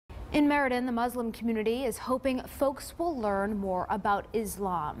In Meriden, the Muslim community is hoping folks will learn more about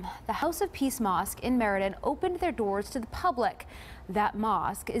Islam. The House of Peace Mosque in Meriden opened their doors to the public. That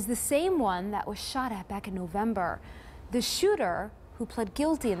mosque is the same one that was shot at back in November. The shooter, who pled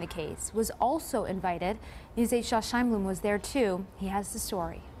guilty in the case, was also invited. News 8's Josh Scheinblum was there too. He has the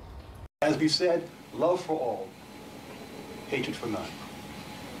story. As we said, love for all, hatred for none.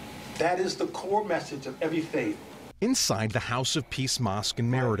 That is the core message of every faith. Inside the House of Peace Mosque in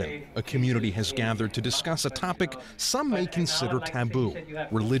Meriden, a community has gathered to discuss a topic some may consider taboo: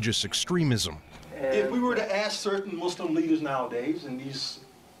 religious extremism. If we were to ask certain Muslim leaders nowadays, in these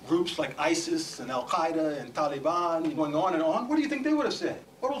groups like ISIS and Al-Qaeda and Taliban, going on and on, what do you think they would have said?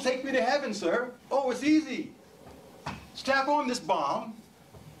 What will take me to heaven, sir? Oh, it's easy. Strap on this bomb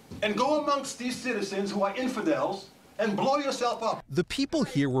and go amongst these citizens who are infidels and blow yourself up. The people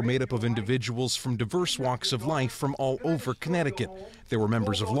here were made up of individuals from diverse walks of life from all over Connecticut. They were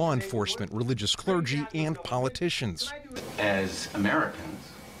members of law enforcement, religious clergy, and politicians. As Americans,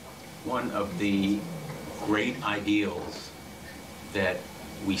 one of the great ideals that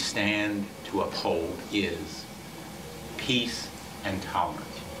we stand to uphold is peace and tolerance.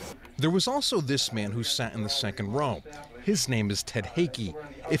 There was also this man who sat in the second row. His name is Ted Hakey.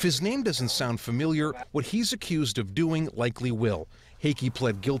 If his name doesn't sound familiar, what he's accused of doing likely will. Hakey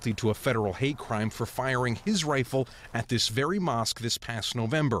pled guilty to a federal hate crime for firing his rifle at this very mosque this past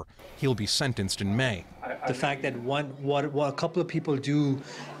November. He'll be sentenced in May. The fact that a couple of people do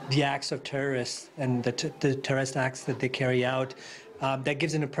the acts of terrorists and the terrorist acts that they carry out, that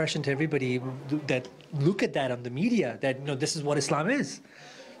gives an impression to everybody that look at that on the media, that this is what Islam is.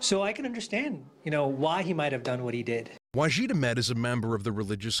 So I can understand, why he might have done what he did. Wajid Ahmed is a member of the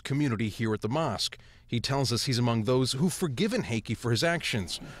religious community here at the mosque. He tells us he's among those who've forgiven Hakey for his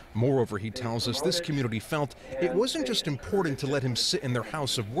actions. Moreover, he tells us this community felt it wasn't just important to let him sit in their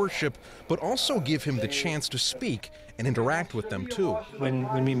house of worship, but also give him the chance to speak and interact with them too.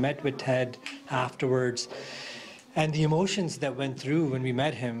 When we met with Ted afterwards, and the emotions that went through when we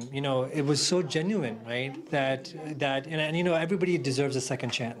met him, it was so genuine, right? That everybody deserves a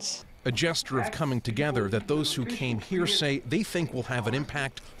second chance. A gesture of coming together that those who came here say they think will have an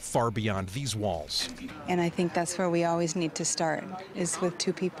impact far beyond these walls. And I think that's where we always need to start, is with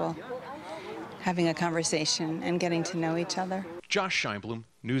two people having a conversation and getting to know each other. Josh Scheinblum,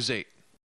 News 8.